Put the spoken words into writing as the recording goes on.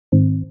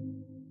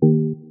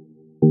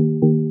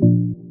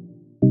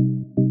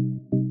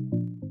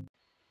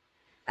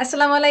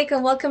Assalamu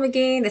alaikum. Welcome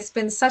again. It's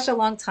been such a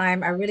long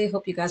time. I really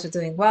hope you guys are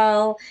doing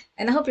well,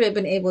 and I hope you've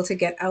been able to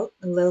get out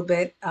a little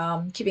bit,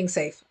 keeping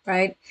safe,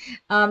 right?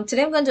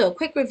 Today I'm going to do a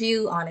quick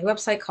review on a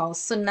website called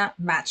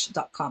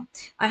sunnahmatch.com.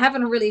 I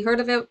haven't really heard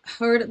about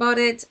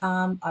it,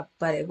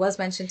 but it was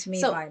mentioned to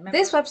me by a member.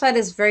 This website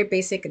is very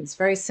basic and it's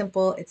very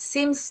simple. It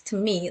seems to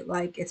me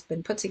like it's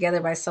been put together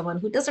by someone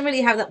who doesn't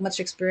really have that much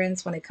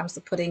experience when it comes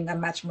to putting a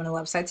matrimonial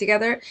website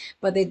together,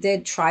 but they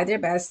did try their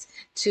best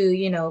to,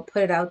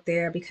 put it out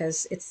there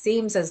because it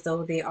seems as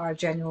though they are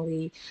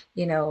genuinely,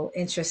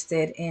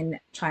 interested in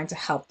trying to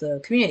help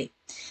the community.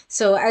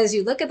 So as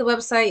you look at the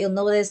website, you'll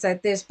notice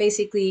that there's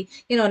basically,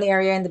 an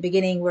area in the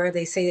beginning where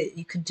they say that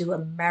you could do a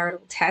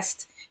marital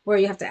test where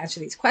you have to answer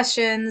these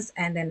questions.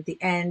 And then at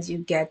the end, you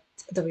get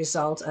the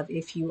result of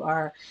if you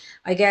are,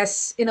 I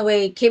guess, in a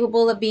way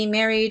capable of being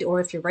married,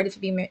 or if you're ready to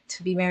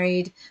be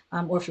married,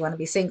 or if you want to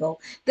be single.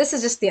 This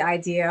is just the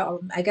idea, or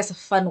I guess a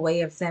fun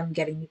way of them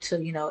getting you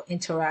to,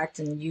 interact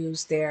and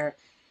use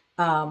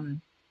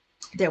um,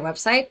 their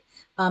website.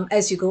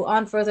 As you go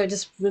on further,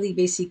 just really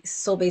basic,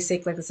 so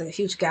basic, like there's a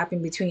huge gap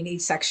in between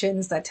each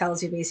sections that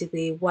tells you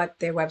basically what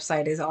their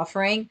website is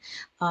offering.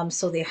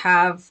 So they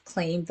have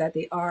claimed that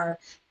they are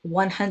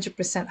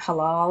 100%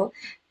 halal.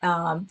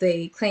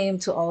 They claim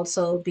to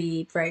also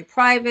be very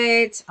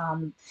private.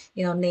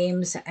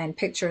 Names and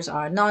pictures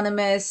are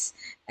anonymous,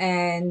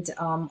 and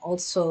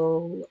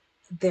also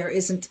there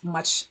isn't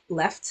much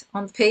left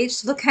on the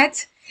page to look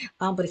at.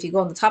 But if you go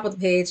on the top of the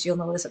page, you'll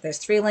notice that there's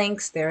three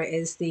links. There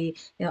is the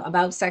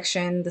about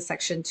section, the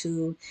section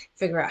to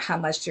figure out how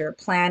much your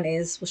plan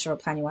is, whichever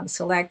plan you want to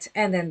select,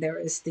 and then there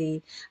is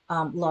the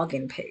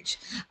login page.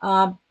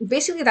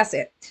 Basically, that's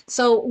it.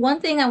 So one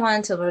thing I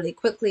wanted to really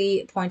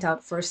quickly point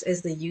out first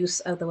is the use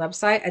of the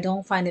website. I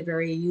don't find it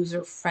very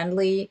user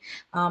friendly.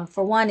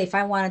 For one, if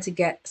I wanted to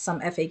get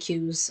some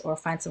FAQs or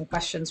find some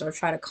questions or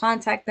try to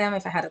contact them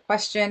if I had a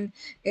question,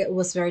 it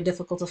was very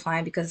difficult to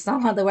find because it's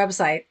not on the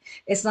website.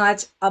 It's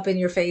not up in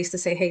your face to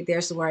say, hey,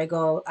 there's where I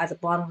go at the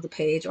bottom of the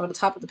page or the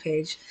top of the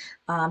page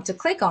to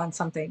click on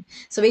something.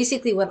 So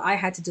basically what I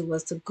had to do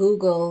was to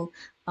Google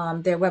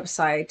their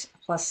website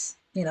plus,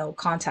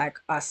 contact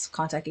us,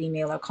 contact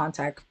email or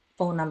contact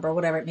phone number,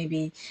 whatever it may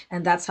be.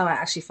 And that's how I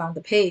actually found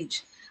the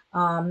page.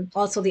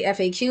 Also the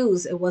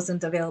FAQs, it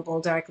wasn't available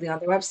directly on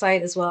their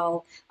website as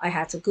well. I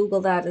had to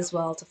Google that as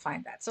well to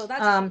find that. So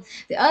that's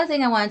the other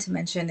thing I wanted to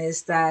mention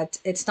is that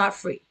it's not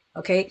free.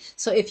 Okay,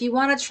 so if you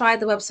want to try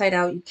the website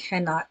out, you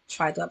cannot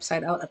try the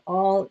website out at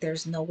all.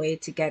 There's no way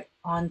to get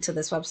onto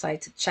this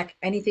website to check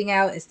anything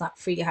out. It's not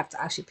free. You have to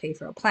actually pay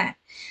for a plan.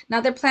 Now,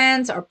 their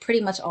plans are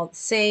pretty much all the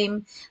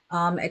same,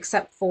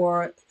 except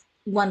for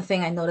one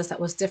thing I noticed that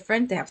was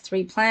different. They have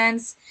three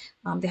plans.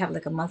 They have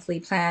like a monthly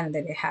plan, and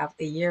then they have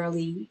a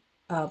yearly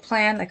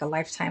plan, like a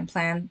lifetime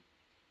plan,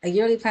 a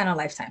yearly plan or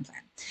lifetime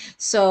plan.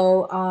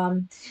 So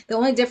the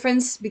only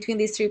difference between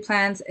these three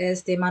plans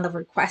is the amount of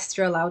requests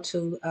you're allowed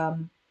to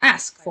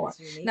ask for.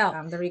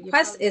 Now, the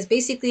request is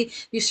basically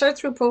you search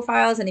through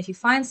profiles, and if you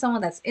find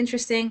someone that's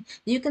interesting,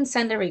 you can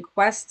send a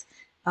request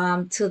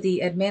to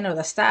the admin or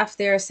the staff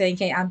there saying,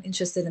 hey, I'm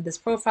interested in this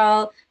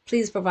profile.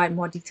 Please provide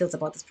more details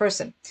about this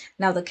person.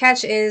 Now, the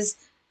catch is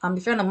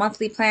if you're on a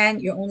monthly plan,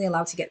 you're only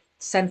allowed to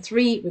send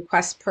 3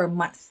 requests per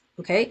month.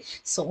 Okay,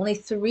 so only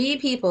 3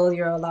 people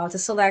you're allowed to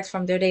select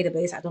from their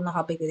database. I don't know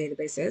how big the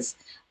database is,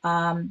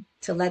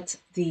 to let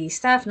the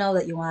staff know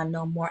that you want to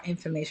know more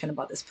information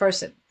about this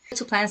person.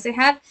 2 plans they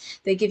have,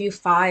 they give you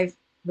 5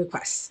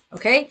 requests.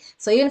 Okay,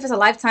 so even if it's a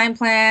lifetime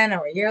plan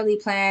or a yearly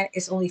plan,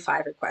 it's only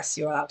 5 requests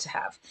you're allowed to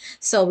have.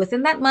 So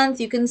within that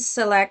month, you can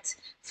select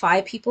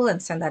 5 people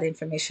and send that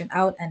information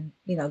out and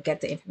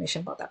get the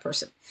information about that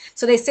person.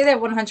 So they say they're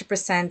 100%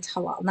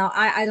 halal. Now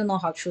I don't know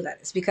how true that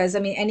is, because I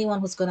mean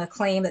anyone who's going to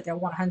claim that they're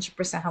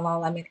 100%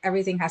 halal, I mean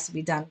everything has to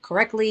be done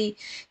correctly.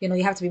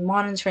 You have to be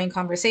monitoring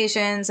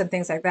conversations and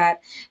things like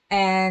that.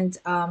 And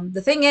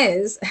the thing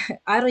is,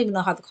 I don't even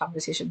know how the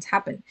conversations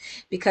happen,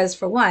 because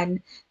for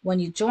one, when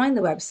you join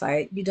the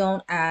website, you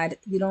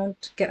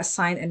don't get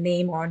assigned a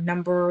name or a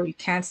number. You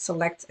can't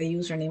select a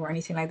username or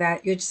anything like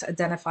that. You're just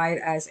identified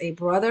as a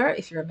brother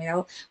if you're a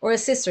male or a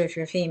sister if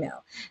you're a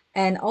female.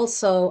 And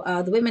also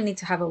the women need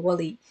to have a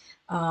wali.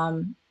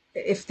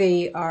 If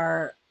they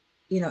are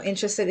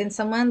interested in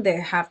someone, they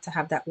have to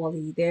have that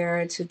wali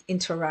there to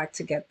interact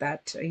to get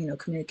that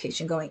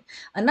communication going.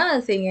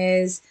 Another thing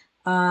is,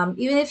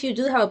 even if you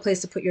do have a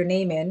place to put your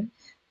name in,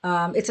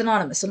 it's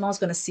anonymous, so no one's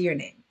going to see your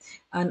name.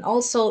 And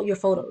also your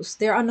photos.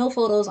 There are no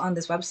photos on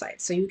this website,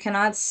 so you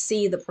cannot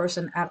see the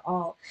person at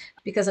all,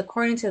 because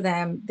according to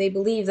them, they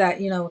believe that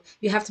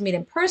you have to meet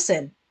in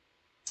person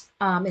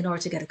in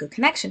order to get a good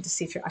connection to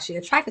see if you're actually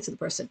attracted to the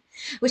person,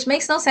 which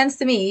makes no sense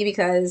to me,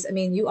 because I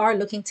mean you are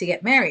looking to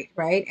get married,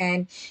 right?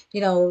 And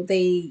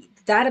the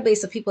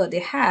database of people that they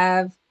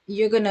have,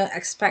 you're gonna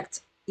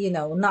expect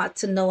not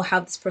to know how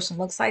this person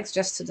looks like,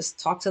 just to just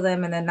talk to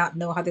them and then not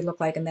know how they look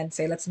like and then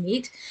say let's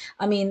meet.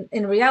 I mean,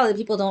 in reality,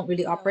 people don't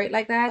really operate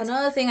like that.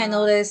 Another thing I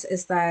noticed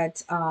is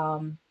that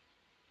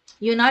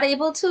you're not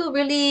able to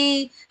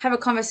really have a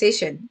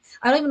conversation.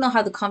 I don't even know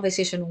how the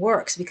conversation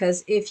works,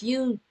 because if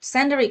you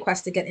send a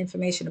request to get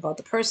information about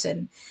the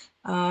person,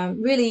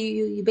 really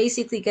you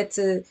basically get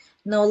to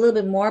know a little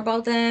bit more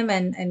about them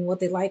and what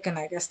they like and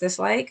I guess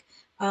dislike.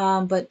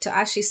 But to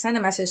actually send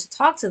a message to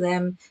talk to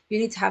them, you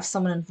need to have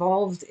someone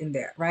involved in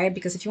there, right?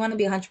 Because if you want to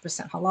be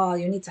 100% halal,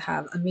 you need to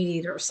have a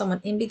mediator or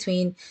someone in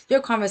between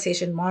your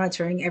conversation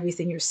monitoring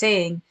everything you're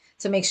saying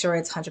to make sure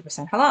it's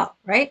 100% halal,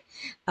 right?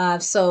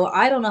 So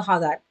I don't know how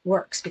that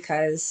works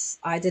because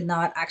I did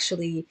not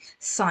actually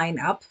sign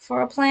up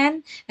for a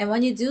plan. And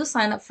when you do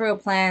sign up for a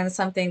plan,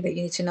 something that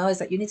you need to know is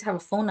that you need to have a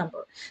phone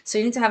number. So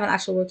you need to have an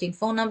actual working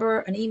phone number,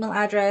 an email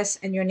address,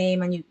 and your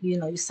name, and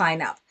you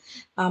sign up.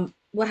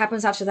 What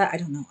happens after that, I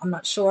don't know. I'm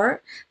not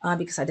sure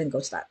because I didn't go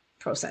to that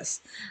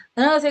process.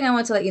 Another thing I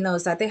want to let you know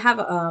is that they have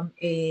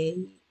a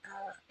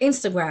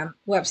Instagram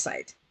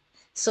website.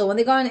 So when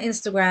they go on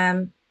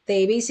Instagram,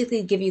 they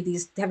basically give you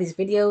they have these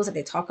videos that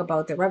they talk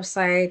about their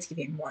websites, give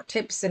you more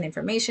tips and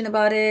information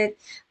about it.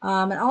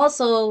 And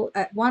also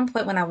at one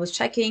point when I was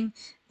checking,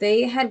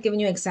 they had given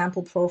you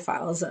example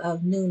profiles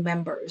of new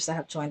members that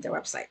have joined their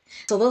website.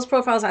 So those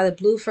profiles are either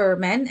blue for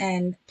men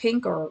and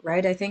pink or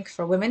red, I think,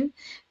 for women.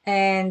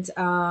 And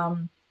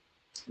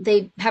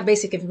they have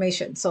basic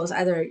information. So it's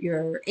either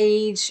your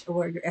age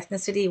or your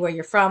ethnicity, where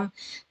you're from,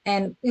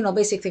 and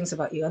basic things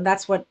about you. And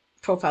that's what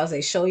profiles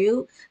they show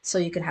you, so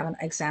you can have an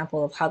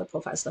example of how the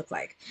profiles look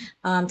like.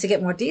 To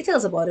get more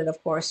details about it,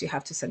 of course, you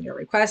have to send your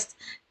request.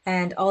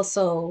 And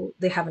also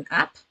they have an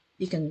app.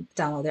 You can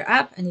download their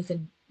app and you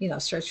can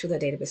search through the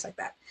database like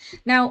that.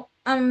 Now,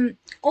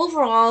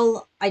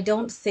 overall, I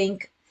don't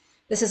think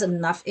this is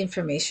enough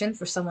information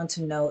for someone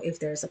to know if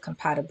there's a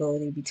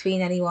compatibility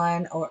between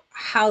anyone or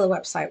how the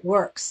website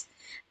works.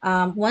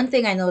 One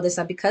thing I noticed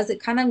that because it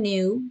kind of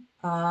new,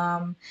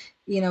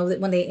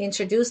 when they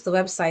introduced the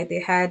website, they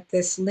had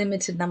this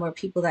limited number of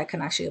people that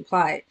can actually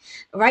apply.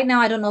 Right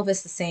now, I don't know if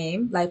it's the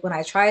same. Like when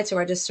I tried to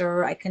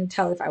register, I couldn't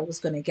tell if I was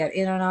going to get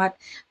in or not.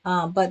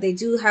 But they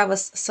do have a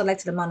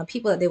selected amount of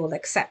people that they will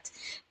accept.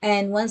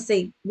 And once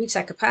they reach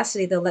that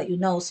capacity, they'll let you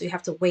know. So you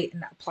have to wait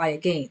and apply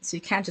again. So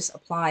you can't just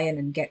apply and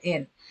then get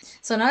in.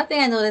 So another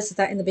thing I noticed is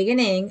that in the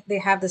beginning, they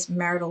have this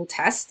marital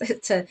test.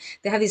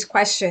 They have these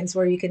questions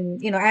where you can,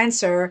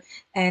 answer.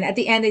 And at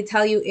the end, they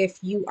tell you if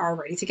you are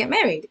ready to get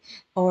married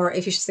or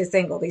if you should stay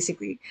single,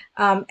 basically.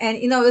 And,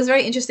 it was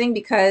very interesting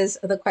because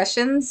the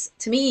questions,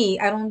 to me,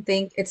 I don't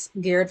think it's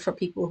geared for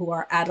people who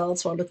are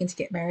adults or looking to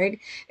get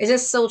married. It's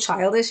just so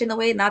childish in a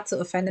way, not to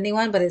offend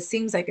anyone, but it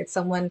seems like it's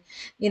someone,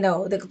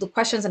 the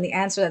questions and the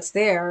answer that's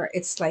there,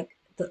 it's like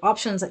the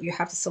options that you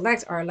have to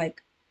select are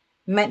like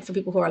meant for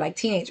people who are like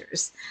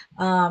teenagers,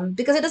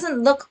 because it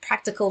doesn't look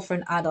practical for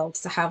an adult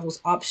to have those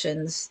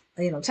options,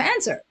 to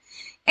answer.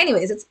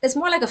 Anyways, it's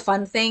more like a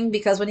fun thing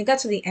because when you get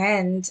to the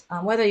end,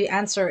 whether you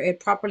answer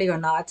it properly or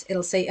not,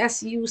 it'll say,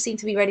 yes, you seem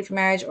to be ready for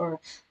marriage, or,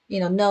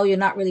 no, you're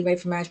not really ready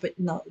for marriage, but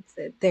no,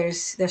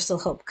 there's still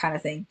hope kind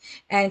of thing.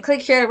 And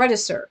click here to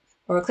register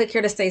or click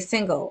here to stay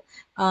single.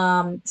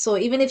 So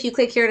even if you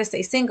click here to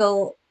stay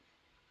single,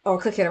 or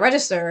click here to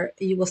register,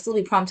 you will still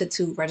be prompted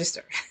to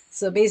register.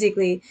 So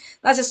basically,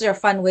 that's just their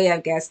fun way, I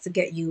guess, to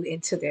get you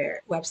into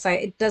their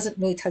website. It doesn't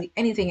really tell you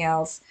anything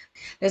else.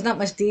 There's not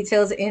much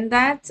details in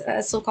that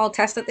so-called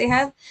test that they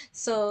have.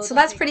 So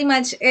that's pretty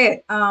much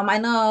it. I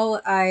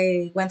know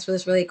I went through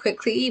this really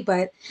quickly,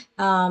 but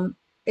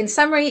in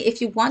summary,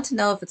 if you want to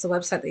know if it's a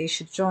website that you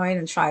should join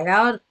and try it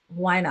out,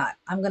 why not?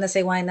 I'm going to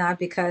say why not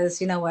because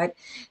you know what?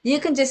 You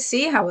can just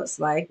see how it's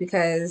like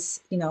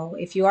because,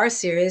 if you are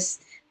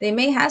serious, they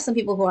may have some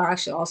people who are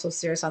actually also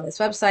serious on this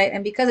website.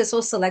 And because it's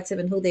so selective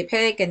in who they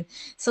pick and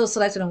so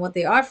selective on what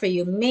they offer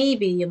you,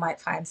 maybe you might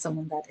find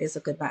someone that is a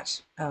good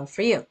match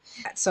for you.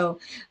 So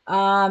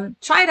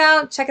try it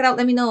out, check it out,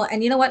 let me know.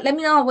 And you know what? Let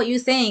me know what you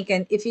think.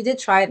 And if you did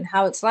try it and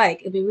how it's like,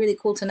 it'd be really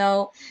cool to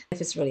know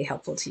if it's really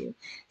helpful to you.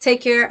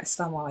 Take care.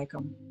 Assalamu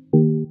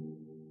alaikum.